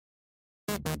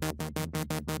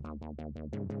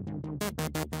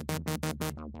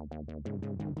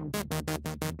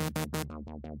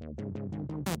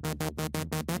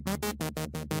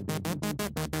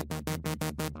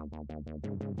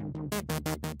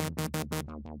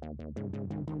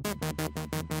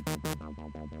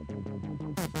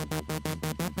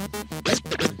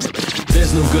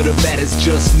There's no good or bad, it's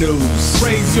just news.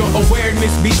 Raise your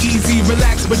awareness, be easy,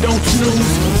 relax, but don't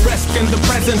snooze. Rest in the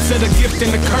presence of the gift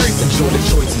and the curse. Enjoy the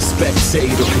choice and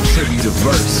spectate or contribute a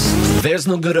verse. There's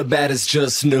no good or bad, it's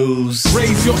just news.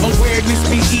 Raise your awareness,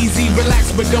 be easy,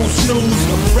 relax, but don't snooze.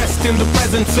 Rest in the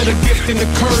presence of the gift and the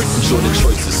curse. Enjoy the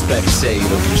choice and spectate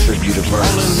or contribute a verse.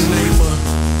 All in the name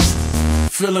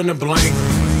of fill in the blank.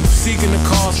 Seeking the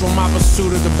cause from my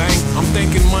pursuit of the bank. I'm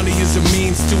thinking money is a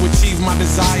means to achieve my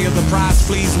desire. The prize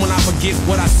flees when I forget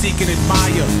what I seek and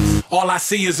admire. All I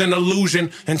see is an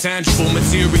illusion, intangible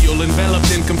material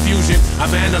enveloped in confusion.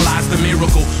 I've analyzed the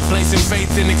miracle, placing faith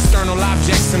in external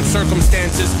objects and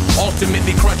circumstances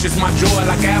ultimately crushes my joy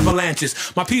like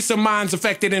avalanches. My peace of mind's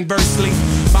affected inversely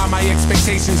by my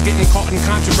expectations getting caught in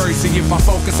controversy. If I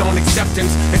focus on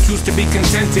acceptance and choose to be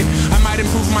contented, I might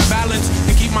improve my balance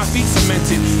and keep my feet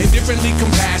cemented. Indifferently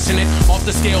compassionate, off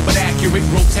the scale but accurate,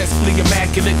 grotesquely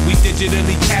immaculate. We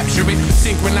digitally capture it,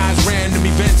 synchronize random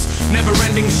events,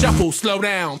 never-ending shuffle. Slow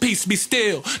down, peace, be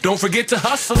still. Don't forget to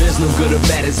hustle. There's no good or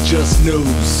bad, it's just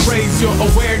news. Raise your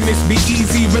awareness, be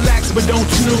easy, relax, but don't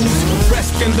snooze.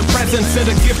 Rest in the presence of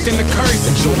the gift and the curse.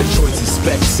 Enjoy the choice and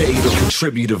spectate or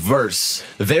contribute a verse.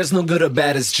 There's no good or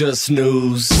bad, it's just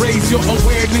news. Raise your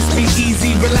awareness, be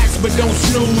easy, relax, but don't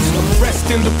snooze.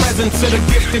 Rest in the presence of the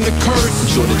gift and the curse.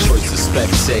 Enjoy the choice to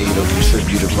spectate or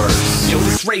contribute a verse. Yo,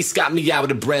 this race got me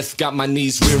out of breath, got my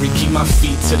knees weary. Keep my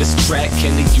feet to this track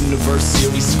and the universe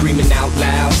series, screaming out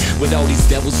loud with all these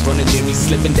devils running near me,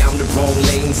 slipping down the wrong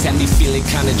lanes, had me feeling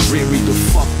kinda dreary, but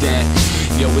fuck that.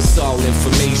 Yo, it's all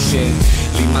information.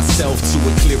 Lead myself to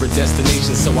a clearer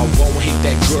destination, so I won't hate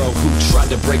that girl who tried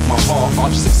to break my heart. I'll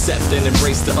just accept and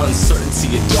embrace the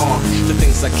uncertainty at dawn. The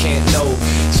things I can't know,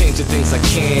 change the things I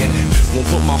can. Won't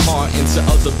put my heart into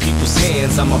other people's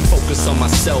hands. I'ma focus on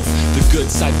myself, the good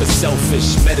type of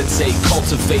selfish. Meditate,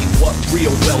 cultivate what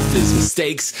real wealth is.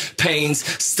 Mistakes, pains,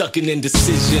 stuck in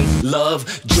indecision. Love,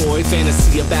 joy,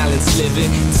 fantasy of balanced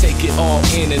living. Take it all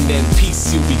in and then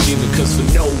peace you'll be given. Cause for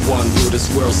no one will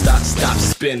this world stop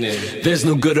spinning. There's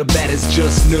no good or bad, it's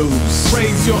just news.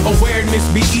 Raise your awareness,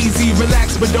 be easy,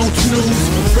 relax, but don't snooze.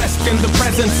 Rest in the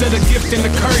presence of the gift and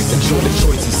the curse. Enjoy the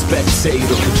choice and spectate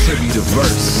or contribute a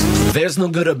verse. There's no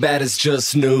good or bad, it's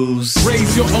just news.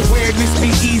 Raise your awareness,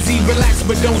 be easy, relax,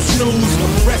 but don't snooze.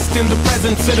 Rest in the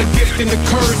presence of the gift and the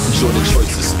curse. Enjoy the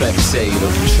choice to spectate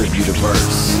or contribute a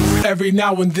verse. Every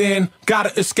now and then,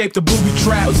 gotta escape the booby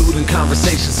traps. Eluding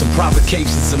conversations, some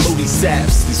provocations, some moody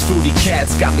saps. These fruity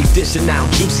cats got me dishing out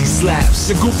juicy slaps.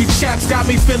 The goofy chaps got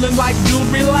me feeling like, dude,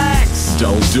 relax.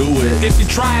 Don't do it. If you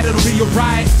try it, it'll be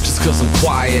alright. Just cause I'm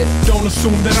quiet. Don't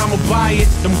assume that I'ma buy it.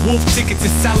 Them wolf tickets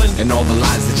is selling. And all the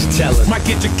lies that you're telling might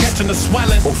get you catching a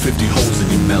swelling. Or 50 holes in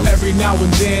your melon. Every now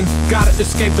and then, gotta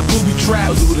escape the booby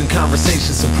traps. Eluding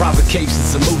conversations, some provocations,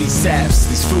 some moody saps.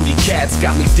 These fruity cats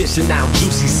got me dishing out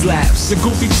juicy slaps. The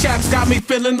goofy chaps got me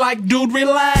feeling like, dude,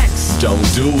 relax. Don't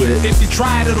do it. If you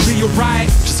try it, it'll be alright.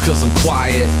 Just cause I'm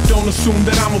quiet. Don't assume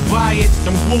that I'ma buy it.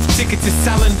 Them wolf tickets is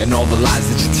selling. And all the lies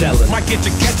that you're telling might get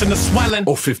you catching a swelling.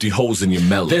 Or 50 holes in your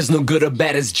melon. There's no good or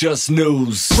bad, it's just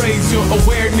news. Raise your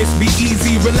awareness, be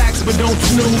easy, relax, but don't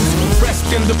snooze. Rest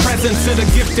in the presence of the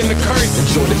gift and the curse.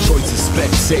 Enjoy the choice to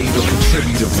spectate or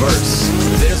contribute a verse.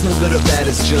 There's no good or bad,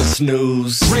 it's just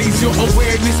news. Raise your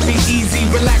awareness, be easy,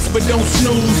 relax, but don't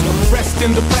snooze. Rest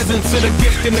in the presence of the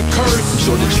gift and the curse.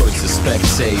 Enjoy the choice to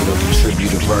spectate or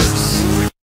contribute a verse.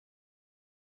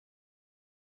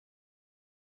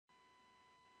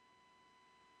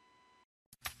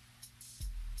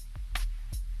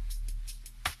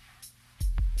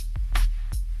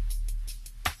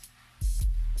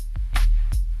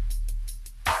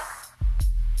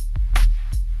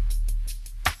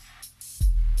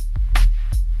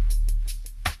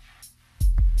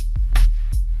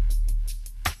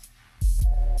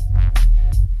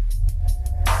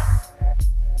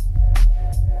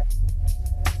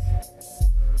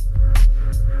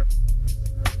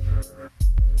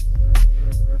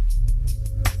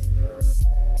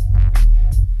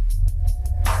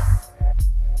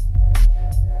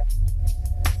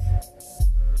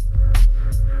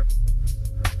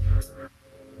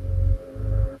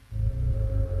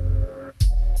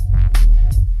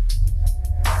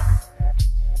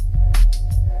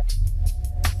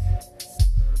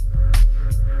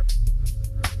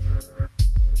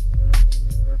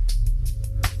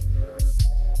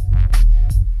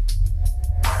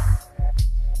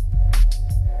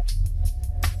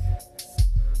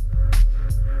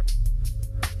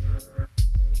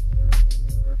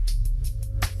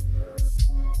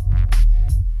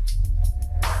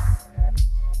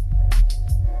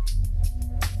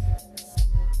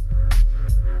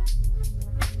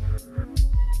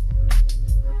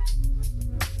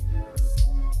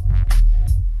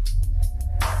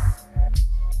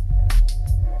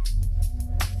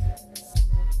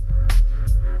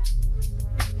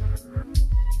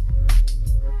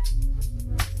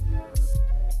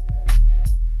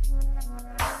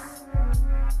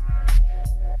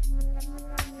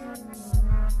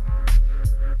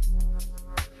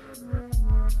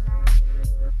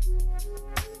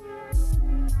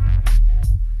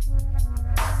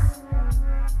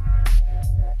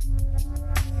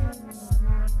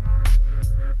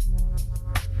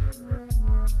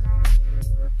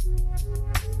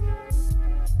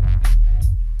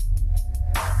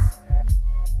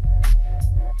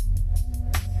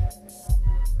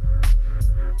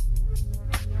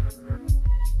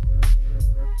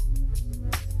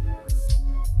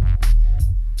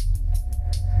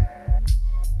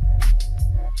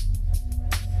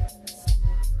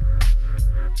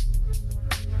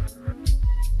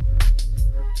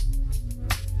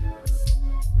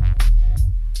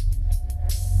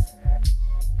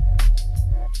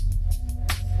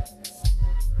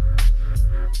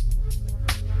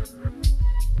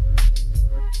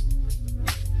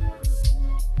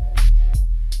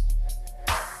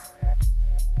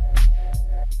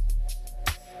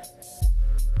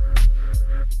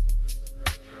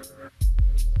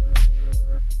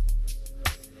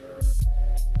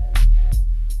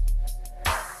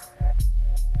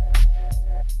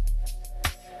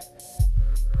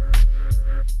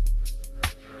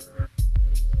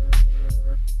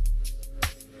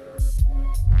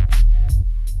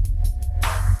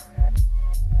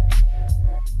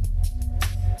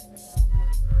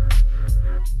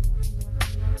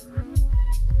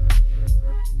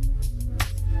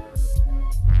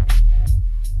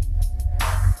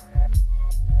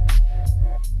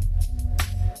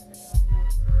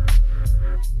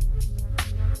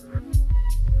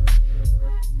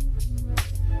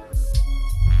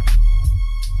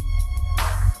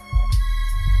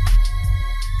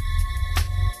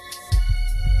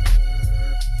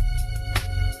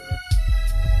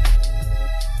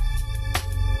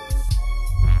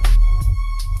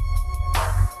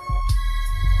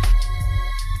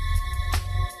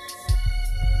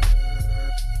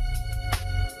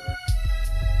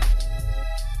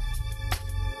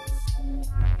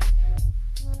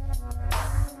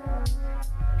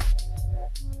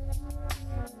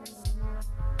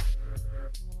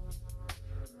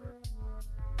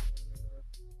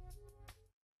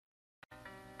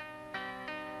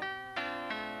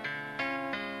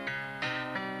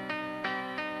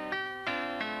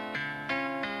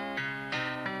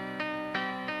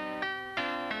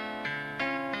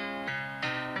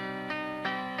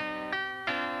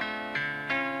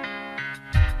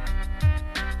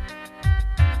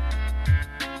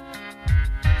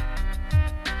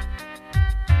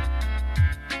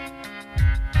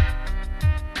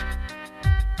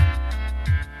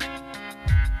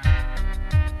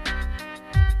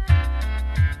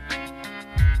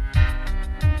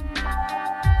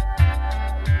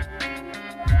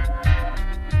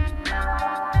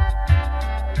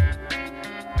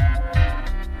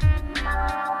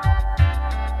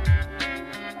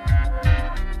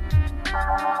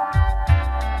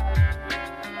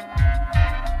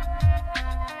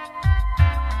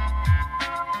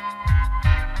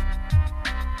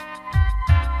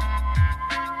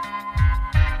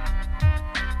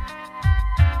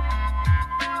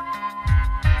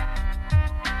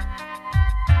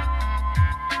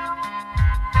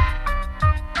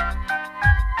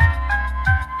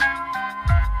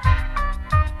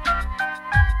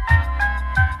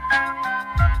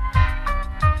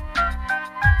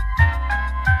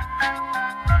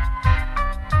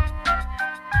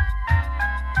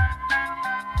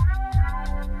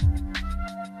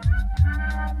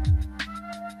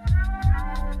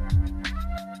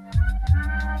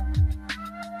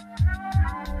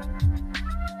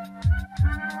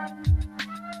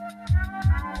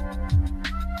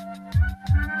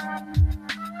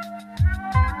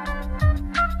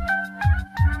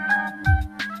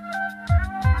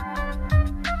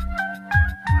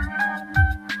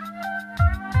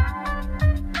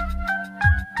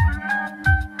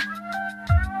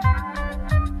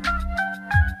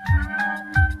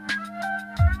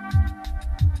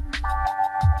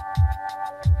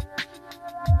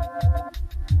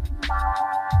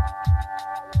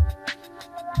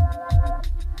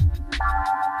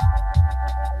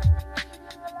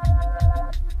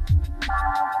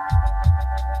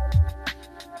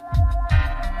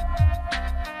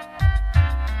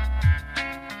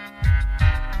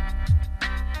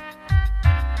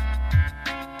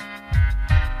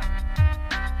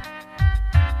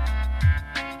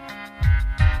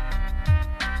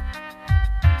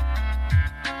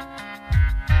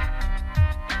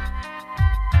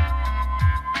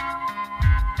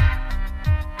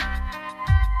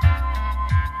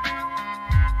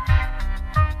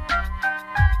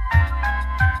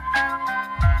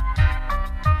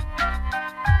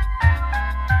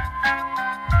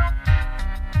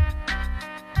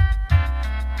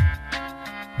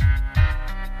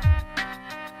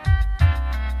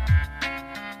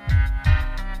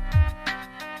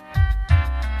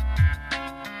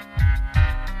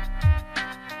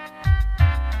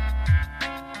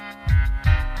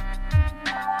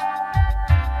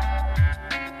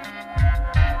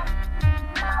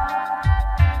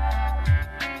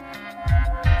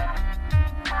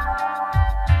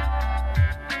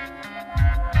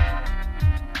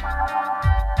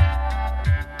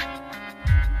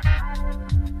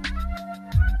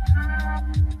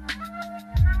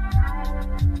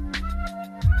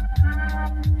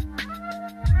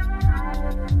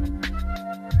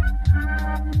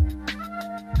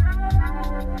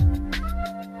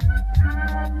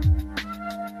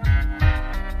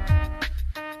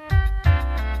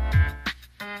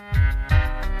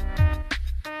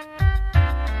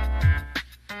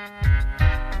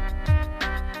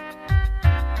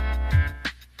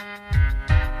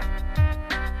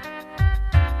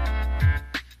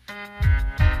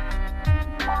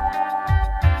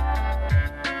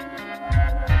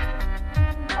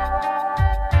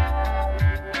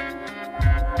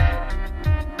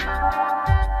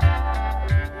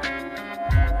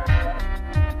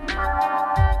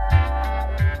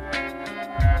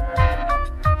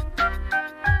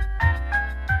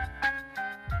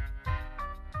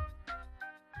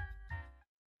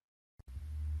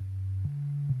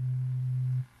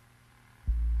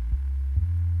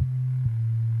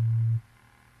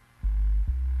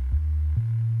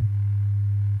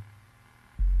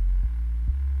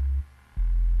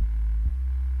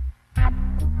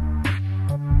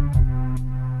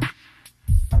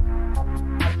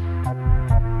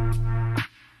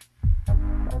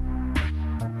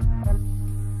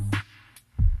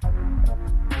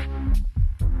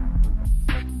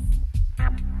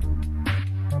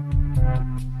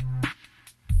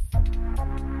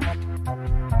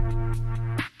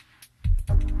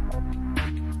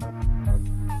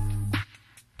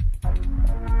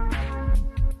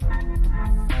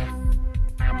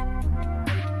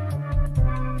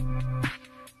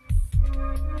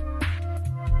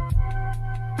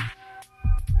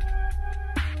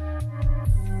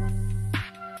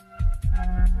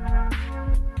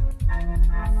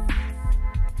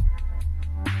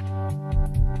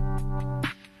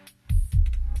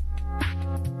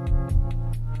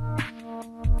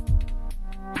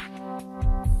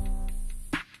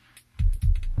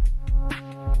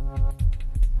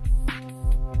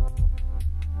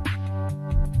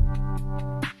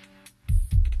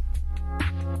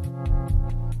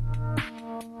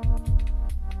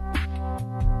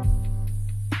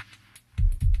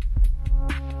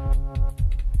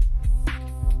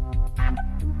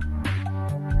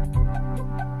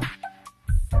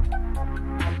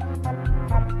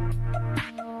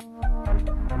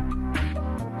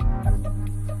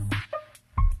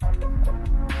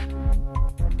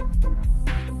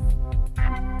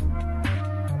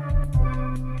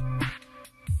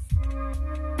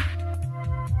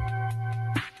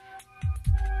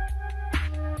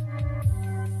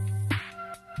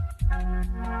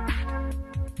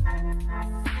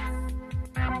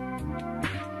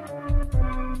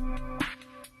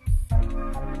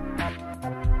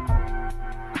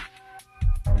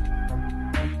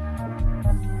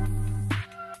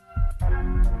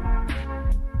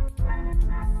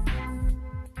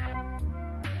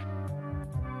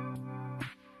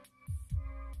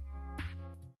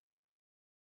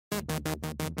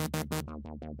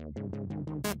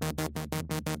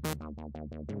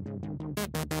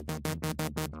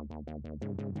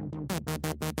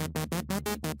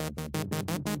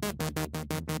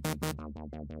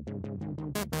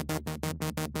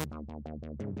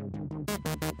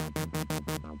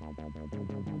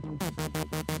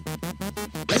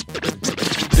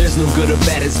 There's no good or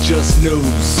bad, it's just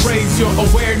news. Raise your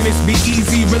awareness, be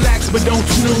easy, relax, but don't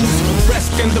snooze.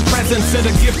 Rest in the presence of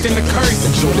the gift and the curse.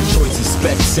 Enjoy the choice to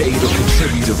spectate or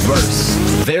contribute a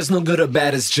verse. There's no good or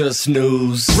bad, it's just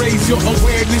news. Raise your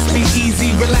awareness, be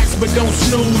easy, relax, but don't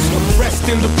snooze. Rest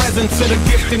in the presence of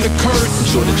the gift and the curse.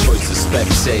 Enjoy the choice to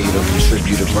spectate or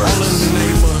contribute a verse. All in the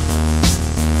name of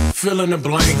fill in the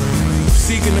blank.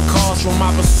 Seeking the cause from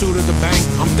my pursuit of the bank.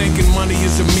 I'm thinking money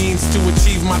is a means to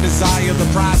achieve my desire. The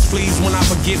prize flees when I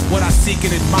forget what I seek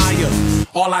and admire.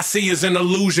 All I see is an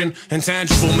illusion,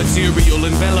 intangible material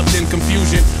enveloped in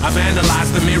confusion. I've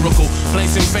analyzed the miracle,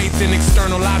 placing faith in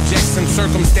external objects and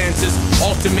circumstances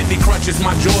ultimately crushes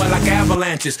my joy like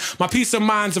avalanches. My peace of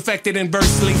mind's affected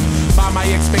inversely by my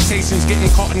expectations getting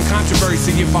caught in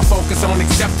controversy. If I focus on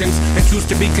acceptance and choose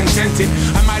to be contented,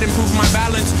 I might improve my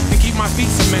balance and keep my feet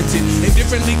cemented.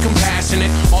 Indifferently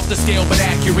compassionate, off the scale but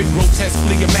accurate,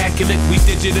 grotesquely immaculate. We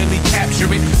digitally capture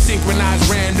it, synchronize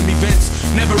random events,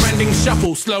 never-ending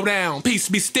shuffle. Slow down, peace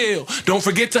be still. Don't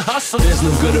forget to hustle. There's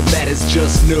no good or bad, it's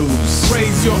just news.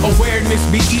 Raise your awareness,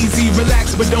 be easy,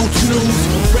 relax, but don't snooze.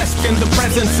 Rest in the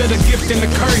presence of the gift and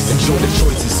the curse. Enjoy the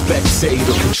choice to spectate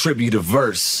or contribute a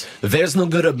verse. There's no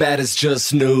good or bad, it's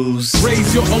just news.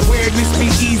 Raise your awareness,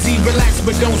 be easy, relax,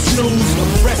 but don't snooze.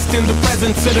 Rest in the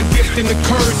presence of the gift and the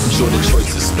curse. Enjoy the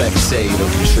choice to spectate or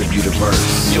contribute a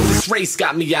verse. Yo, this race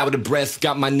got me out of breath,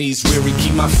 got my knees weary.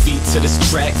 Keep my feet to this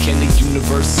track and the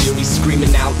universe series,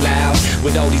 screaming out loud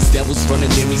with all these devils running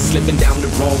near me, slipping down the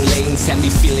wrong lanes, had me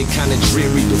feeling kinda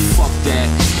dreary, but fuck that.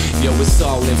 Yo, it's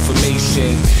all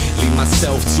information. Lead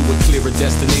myself to a clearer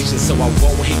destination, so I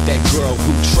won't hate that girl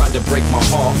who tried to break my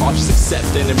heart. I'll just accept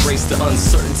and embrace the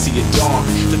uncertainty of dark.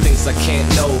 The things I can't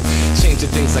know, change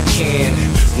the things I can.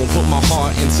 Won't put my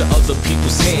heart into other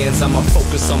people's hands. I'ma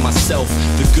focus on myself,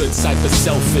 the good type of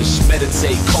selfish.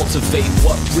 Meditate, cultivate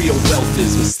what real wealth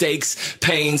is. Mistakes,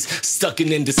 pains, stuck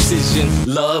in indecision.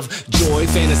 Love, joy,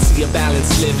 fantasy, a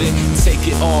balanced living. Take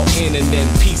it all in and then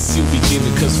peace you'll be given.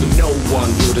 Cause for no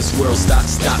one will this world stop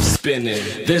spinning.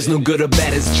 There's no good or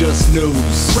bad, it's just news.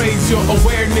 Raise your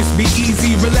awareness, be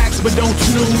easy, relax, but don't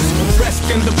snooze. Rest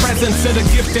in the presence of the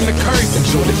gift and the curse.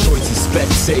 Enjoy the choice to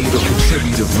spectate or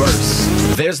contribute a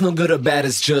verse. There's no good or bad,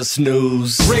 it's just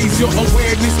news. Raise your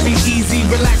awareness, be easy,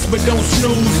 relax, but don't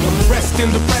snooze. Rest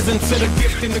in the presence of the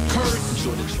gift and the curse.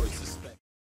 Enjoy the choice.